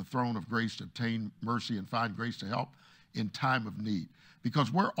boldly to the throne of grace to obtain mercy and find grace to help in time of need.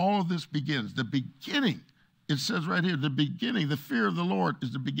 Because where all of this begins, the beginning, it says right here, the beginning, the fear of the Lord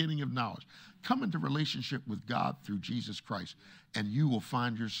is the beginning of knowledge. Come into relationship with God through Jesus Christ, and you will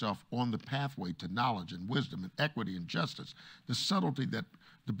find yourself on the pathway to knowledge and wisdom and equity and justice, the subtlety that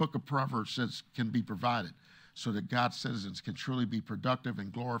the book of Proverbs says can be provided so that God's citizens can truly be productive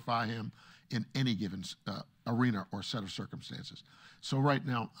and glorify him in any given arena or set of circumstances. So right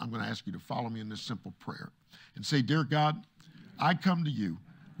now, I'm going to ask you to follow me in this simple prayer and say, Dear God, I come to you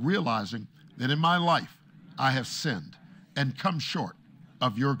realizing that in my life I have sinned and come short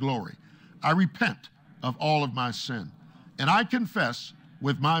of your glory. I repent of all of my sin, and I confess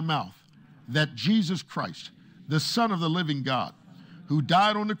with my mouth that Jesus Christ, the Son of the living God, who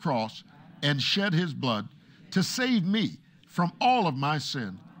died on the cross and shed his blood to save me from all of my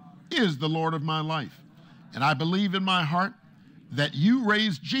sin, is the Lord of my life. And I believe in my heart that you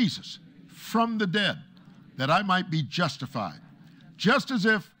raised Jesus from the dead, that I might be justified, just as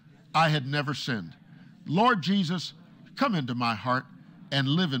if I had never sinned. Lord Jesus, come into my heart and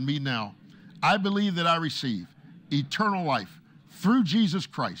live in me now. I believe that I receive eternal life through Jesus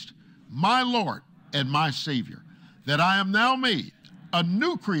Christ, my Lord and my Savior, that I am now made a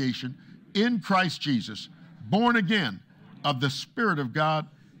new creation in Christ Jesus, born again of the Spirit of God.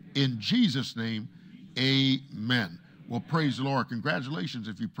 In Jesus' name, amen. Well, praise the Lord. Congratulations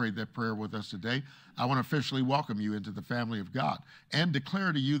if you prayed that prayer with us today. I want to officially welcome you into the family of God and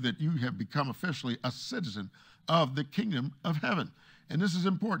declare to you that you have become officially a citizen of the kingdom of heaven. And this is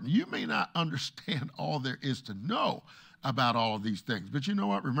important. You may not understand all there is to know about all of these things, but you know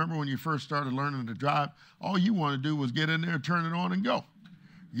what? Remember when you first started learning to drive, all you wanted to do was get in there, turn it on, and go.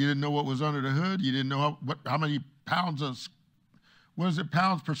 You didn't know what was under the hood. You didn't know how many pounds of,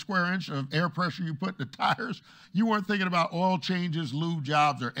 pounds per square inch of air pressure you put in the tires. You weren't thinking about oil changes, lube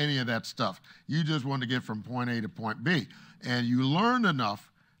jobs, or any of that stuff. You just wanted to get from point A to point B. And you learned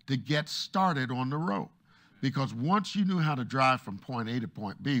enough to get started on the road. Because once you knew how to drive from point A to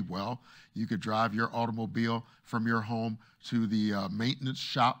point B, well, you could drive your automobile from your home to the maintenance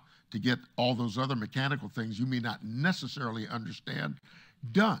shop to get all those other mechanical things you may not necessarily understand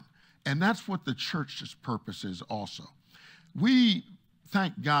done. And that's what the church's purpose is also. We,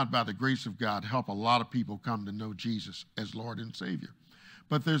 thank God, by the grace of God, help a lot of people come to know Jesus as Lord and Savior.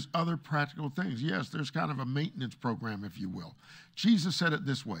 But there's other practical things. Yes, there's kind of a maintenance program, if you will. Jesus said it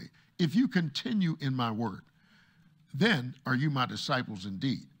this way: if you continue in my word, Then are you my disciples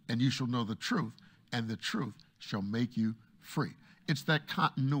indeed, and you shall know the truth, and the truth shall make you free. It's that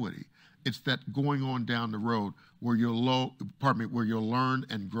continuity. It's that going on down the road where you'll learn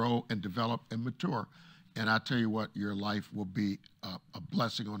and grow and develop and mature. And I tell you what, your life will be a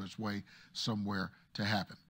blessing on its way somewhere to happen.